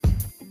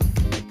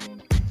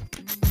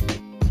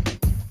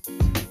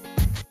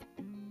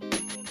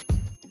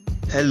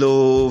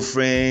Hello,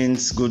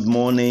 friends. Good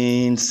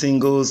morning.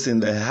 Singles in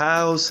the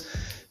house.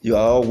 You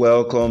are all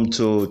welcome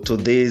to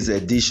today's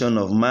edition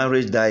of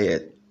Marriage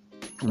Diet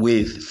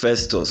with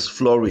Festus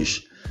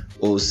Flourish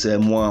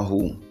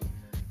Osemwahu.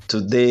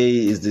 Today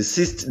is the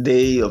 6th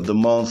day of the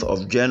month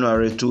of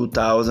January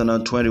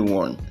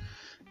 2021.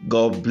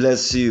 God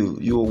bless you.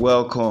 You are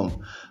welcome.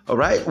 All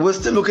right. We're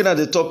still looking at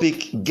the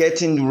topic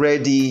getting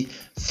ready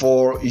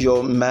for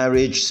your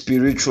marriage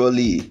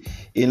spiritually.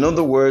 In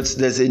other words,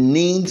 there's a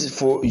need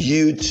for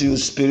you to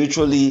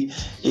spiritually,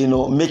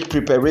 make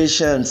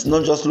preparations,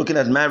 not just looking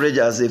at marriage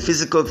as a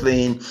physical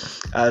thing,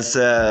 as,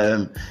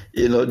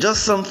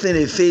 just something,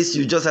 a phase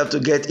you just have to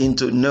get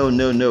into.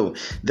 No.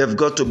 They've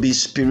got to be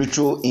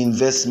spiritual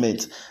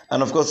investment.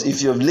 And of course,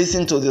 if you've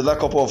listened to the other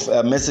couple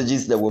of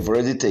messages that we've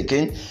already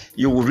taken,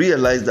 you will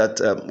realize that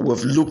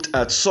we've looked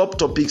at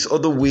subtopics,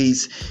 other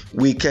ways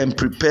we can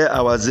prepare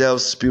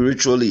ourselves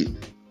spiritually.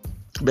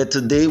 But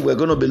today we're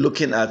going to be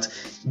looking at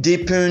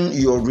deepen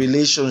your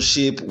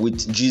relationship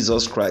with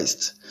Jesus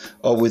Christ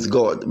or with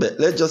God. But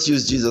let's just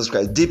use Jesus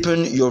Christ.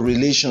 Deepen your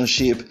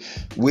relationship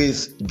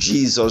with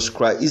Jesus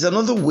Christ is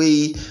another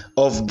way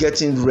of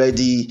getting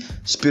ready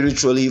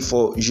spiritually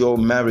for your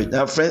marriage.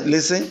 Now, friend,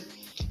 listen.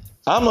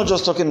 I'm not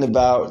just talking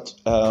about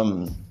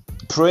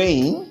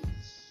praying.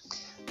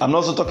 I'm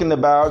also talking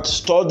about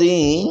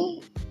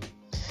studying.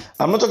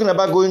 I'm not talking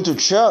about going to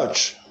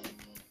church.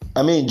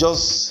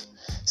 Just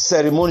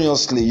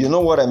ceremoniously, you know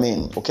what I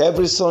mean? Okay,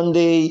 every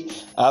Sunday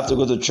I have to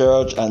go to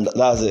church and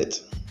that's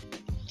it.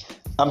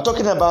 I'm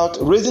talking about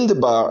raising the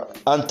bar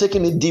and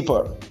taking it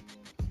deeper.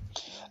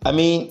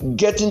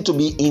 Getting to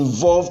be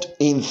involved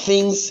in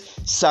things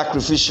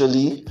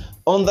sacrificially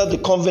under the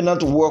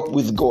covenant work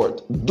with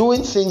God,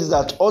 doing things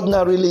that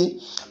ordinarily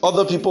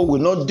other people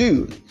will not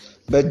do,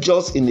 but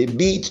just in a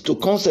bid to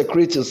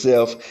consecrate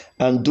yourself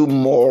and do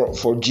more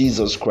for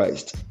Jesus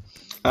Christ.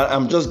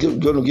 I'm just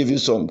going to give you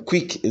some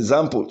quick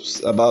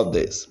examples about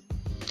this.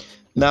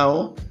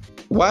 Now,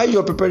 while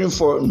you're preparing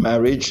for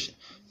marriage,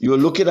 you're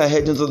looking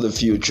ahead into the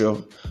future.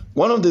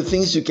 One of the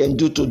things you can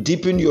do to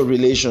deepen your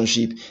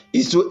relationship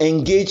is to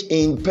engage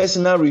in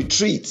personal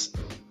retreat.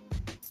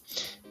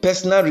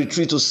 Personal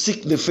retreat to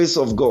seek the face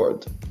of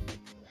God.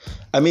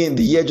 The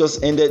year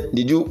just ended.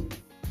 Did you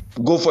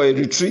go for a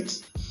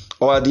retreat?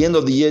 Or at the end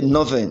of the year,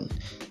 nothing?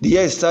 The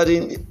year is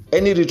starting.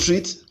 Any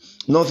retreat?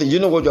 Nothing. You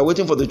know what? You're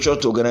waiting for the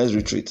church to organize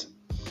retreat.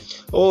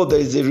 Oh,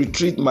 there is a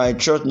retreat my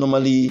church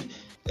normally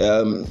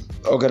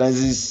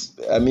organizes.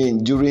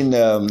 During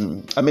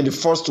the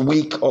first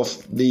week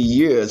of the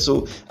year.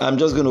 So I'm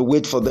just going to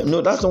wait for them.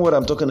 No, that's not what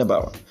I'm talking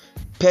about.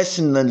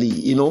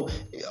 Personally,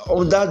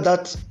 on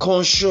that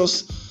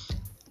conscious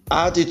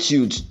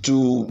attitude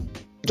to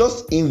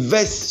just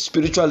invest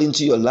spiritually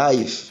into your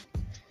life,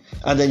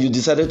 and then you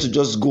decided to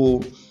just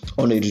go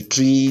on a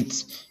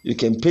retreat. You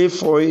can pay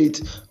for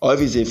it, or if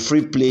it's a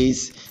free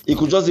place, it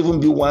could just even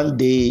be one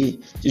day.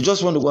 You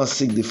just want to go and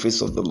seek the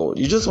face of the Lord.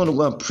 You just want to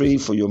go and pray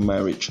for your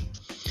marriage.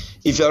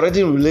 If you're already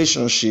in a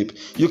relationship,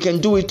 you can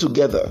do it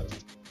together.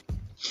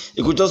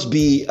 It could just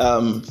be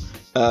a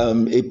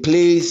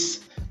place,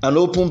 an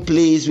open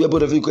place where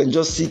both of you can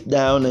just sit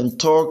down and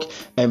talk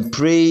and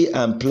pray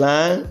and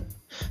plan.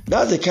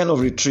 That's the kind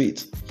of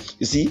retreat.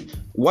 You see,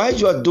 while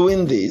you are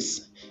doing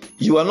this,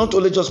 you are not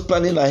only just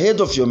planning ahead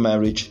of your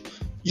marriage,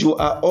 you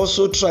are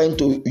also trying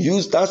to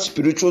use that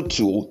spiritual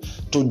tool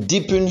to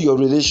deepen your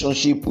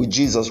relationship with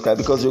Jesus Christ,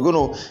 because you're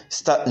going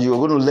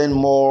to learn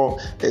more,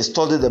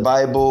 study the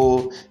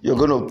Bible, you're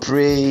going to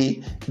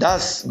pray.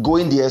 That's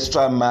going the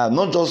extra mile,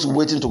 not just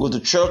waiting to go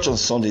to church on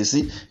Sunday.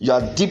 See, you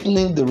are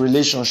deepening the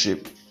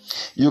relationship.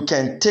 You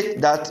can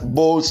take that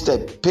bold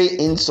step, pay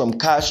in some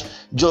cash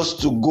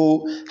just to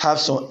go have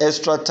some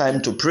extra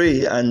time to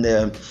pray and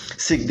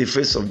seek the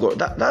face of God.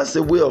 That's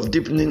the way of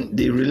deepening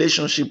the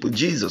relationship with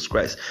Jesus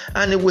Christ.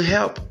 And it will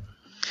help.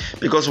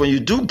 Because when you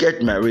do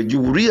get married, you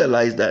will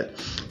realize that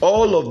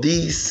all of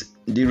these,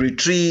 the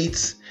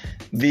retreats,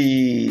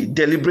 the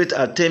deliberate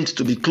attempt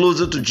to be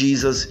closer to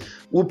Jesus,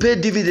 will pay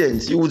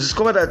dividends. You will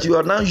discover that you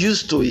are now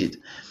used to it.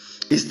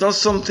 It's not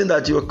something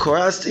that you are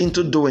coerced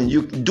into doing.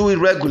 You do it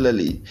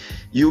regularly.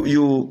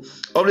 You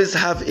always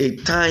have a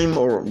time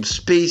or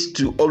space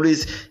to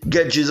always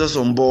get Jesus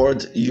on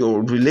board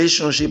your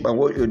relationship and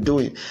what you're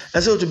doing.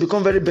 And so it will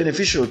become very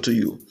beneficial to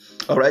you.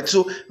 All right.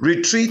 So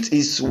retreat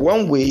is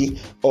one way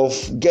of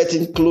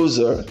getting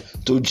closer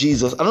to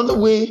Jesus. Another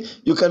way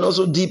you can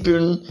also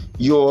deepen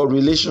your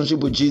relationship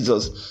with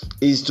Jesus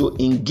is to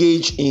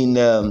engage in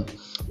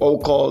what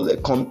we call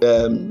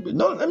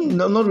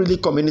not really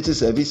community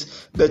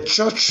service, but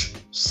church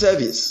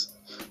service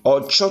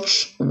or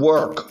church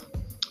work.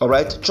 All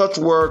right, church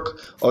work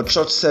or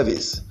church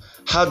service.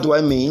 How do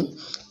I mean?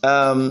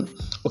 Some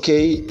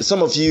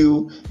of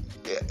you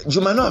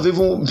might not have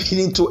even been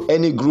into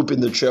any group in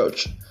the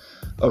church.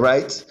 All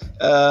right.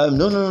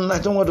 No, I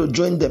don't want to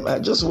join them. I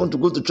just want to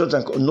go to church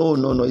and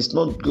no, it's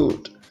not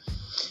good.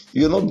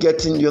 You're not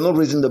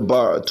raising the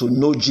bar to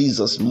know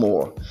Jesus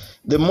more.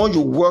 The more you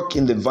work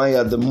in the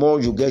vineyard, the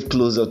more you get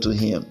closer to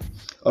him.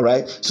 All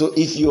right. So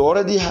if you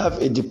already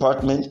have a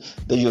department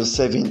that you're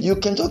serving, you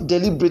can just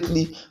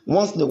deliberately,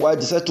 once in a while,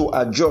 decide to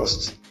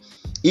adjust.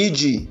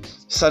 E.g.,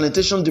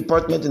 sanitation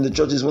department in the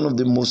church is one of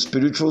the most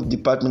spiritual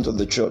departments of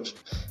the church.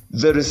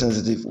 Very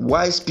sensitive.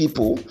 Wise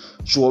people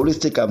should always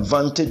take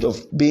advantage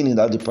of being in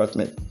that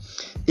department.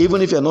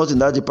 Even if you're not in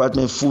that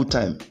department full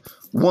time,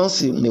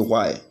 once in a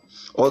while,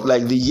 or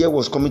like the year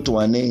was coming to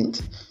an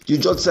end, you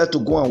just decide to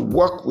go and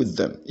work with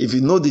them. If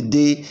you know the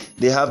day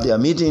they have their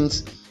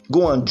meetings,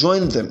 go and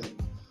join them.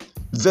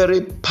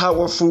 Very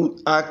powerful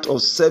act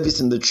of service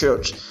in the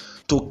church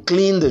to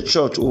clean the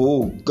church.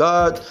 Oh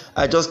God,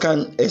 I just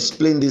can't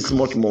explain this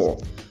much more,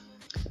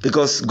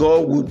 because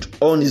God would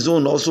on his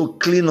own also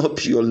clean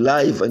up your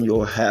life and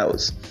your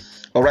house.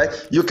 All right,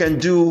 you can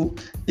do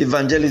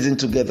evangelism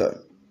together.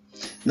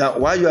 Now,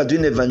 while you are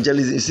doing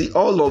evangelism, you see,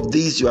 all of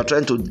these, you are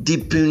trying to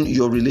deepen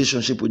your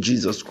relationship with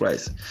Jesus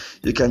Christ.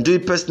 You can do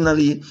it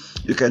personally.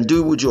 You can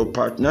do it with your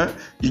partner.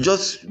 You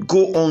just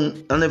go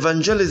on an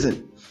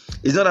evangelism.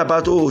 It's not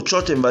about,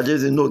 church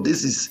evangelism. No,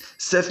 this is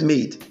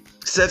self-made,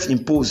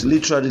 self-imposed,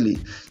 literally.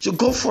 So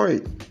go for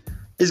it.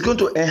 It's going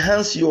to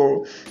enhance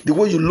the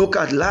way you look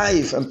at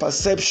life and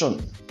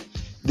perception.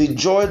 The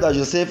joy that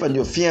yourself and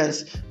your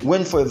fiancé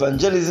went for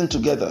evangelism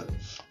together,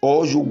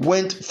 or you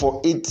went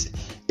for it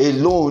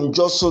alone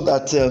just so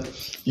that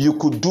you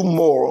could do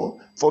more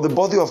for the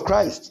body of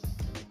Christ.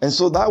 And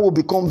so that will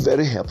become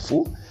very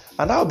helpful,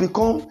 and that will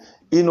become,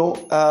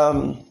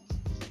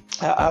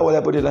 how will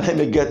I put it? Let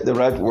me get the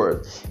right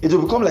word. It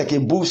will become like a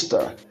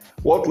booster.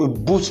 What will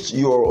boost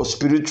your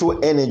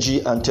spiritual energy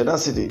and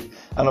tenacity?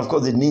 And of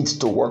course, it needs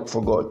to work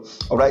for God.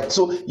 All right.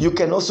 So you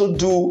can also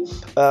do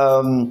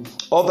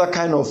other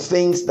kind of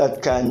things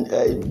that can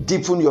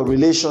deepen your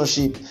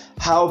relationship,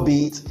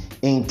 howbeit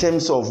in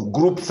terms of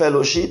group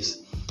fellowships.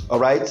 All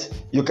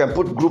right. You can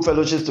put group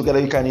fellowships together.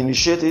 You can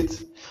initiate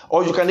it.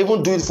 Or you can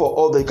even do it for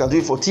others. You can do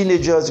it for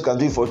teenagers. You can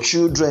do it for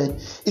children.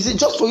 Is it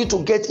just for you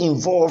to get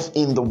involved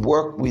in the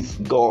work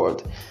with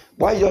God?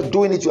 While you're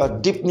doing it, you are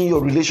deepening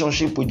your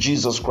relationship with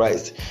Jesus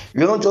Christ.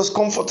 You're not just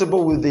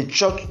comfortable with the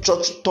church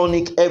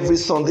tonic every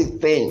Sunday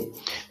thing.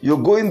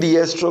 You're going the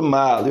extra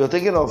mile. You're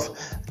thinking of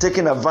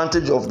taking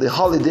advantage of the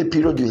holiday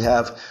period you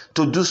have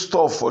to do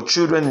stuff for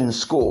children in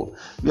school.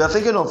 You are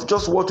thinking of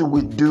just what you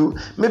would do.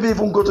 Maybe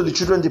even go to the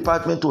children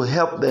department to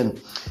help them.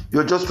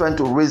 You're just trying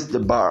to raise the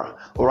bar.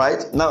 All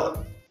right?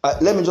 Now,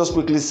 let me just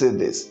quickly say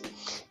this.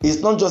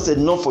 It's not just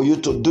enough for you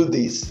to do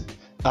this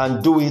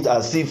and do it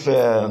as if...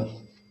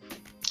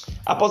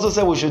 Apostle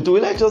said we should do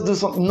it. Let's just do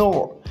something.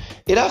 No,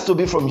 it has to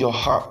be from your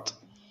heart.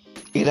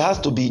 It has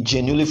to be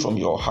genuinely from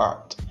your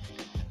heart.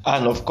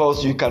 And of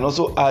course, you can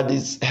also add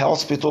this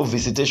hospital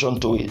visitation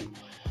to it.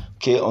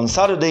 Okay, on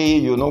Saturday,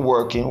 you're not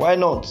working. Why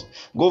not?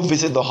 Go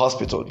visit the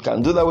hospital. You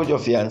can do that with your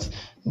fiancé.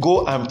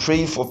 Go and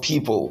pray for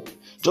people.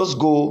 Just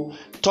go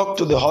talk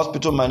to the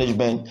hospital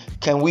management.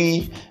 Can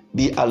we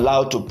be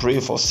allowed to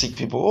pray for sick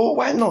people? Oh,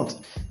 why not?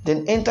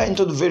 Then enter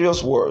into the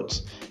various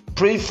words.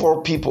 Pray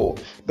for people.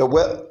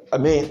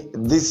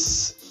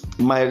 This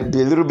might be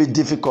a little bit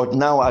difficult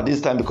now at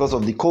this time because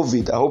of the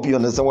COVID. I hope you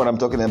understand what I'm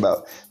talking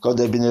about, because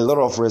there have been a lot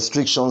of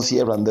restrictions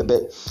here and there.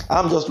 But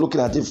I'm just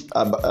looking at it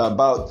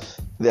about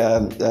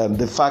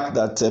the fact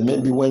that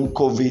maybe when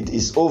COVID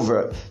is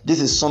over,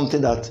 this is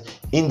something that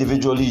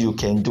individually you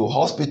can do.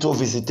 Hospital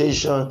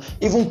visitation,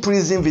 even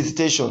prison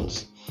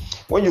visitations.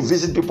 When you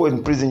visit people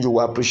in prison, you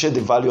will appreciate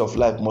the value of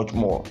life much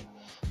more.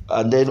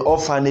 And then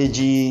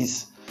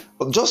orphanages,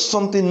 just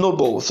something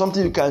noble,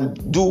 something you can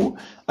do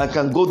and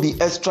can go the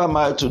extra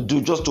mile to do,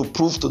 just to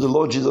prove to the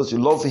Lord Jesus you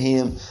love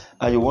him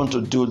and you want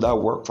to do that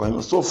work for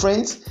him. So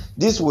friends,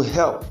 this will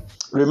help.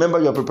 Remember,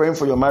 you're preparing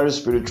for your marriage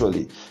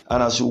spiritually,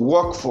 and as you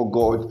work for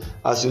God,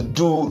 as you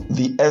do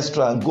the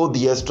extra and go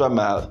the extra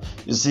mile,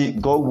 you see,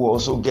 God will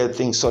also get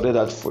things sorted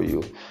out for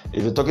you.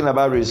 If you're talking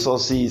about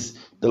resources,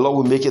 the Lord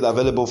will make it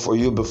available for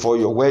you before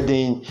your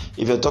wedding.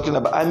 If you're talking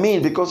about,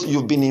 because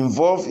you've been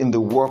involved in the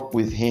work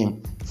with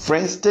him.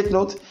 Friends, take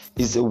note,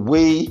 it's a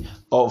way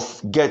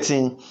of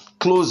getting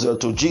closer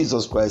to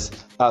Jesus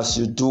Christ as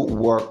you do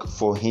work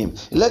for him.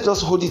 Let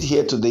us hold it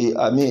here today.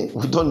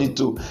 We don't need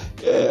to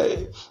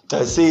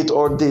say it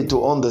all day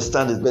to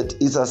understand it, but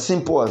it's as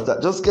simple as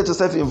that. Just get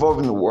yourself involved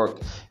in the work.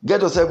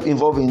 Get yourself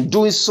involved in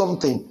doing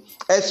something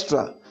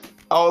extra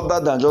other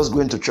than just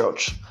going to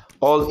church,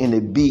 all in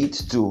a bid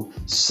to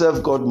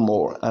serve God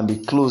more and be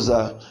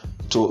closer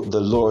to the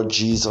Lord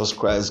Jesus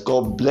Christ.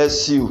 God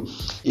bless you.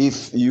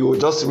 If you're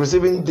just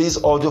receiving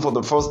this audio for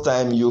the first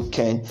time, you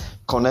can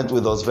connect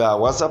with us via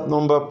WhatsApp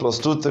number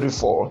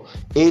 +234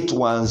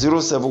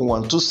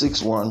 8107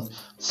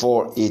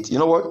 26148. You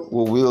know what?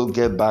 We will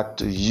get back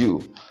to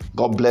you.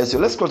 God bless you.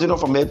 Let's continue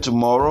from here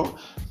tomorrow.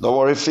 Don't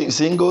worry,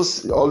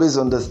 singles, always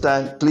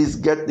understand. Please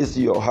get this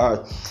to your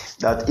heart,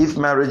 that if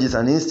marriage is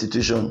an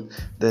institution,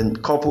 then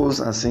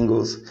couples and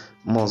singles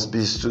must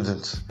be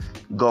students.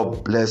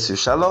 God bless you.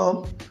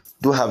 Shalom.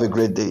 Do have a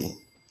great day.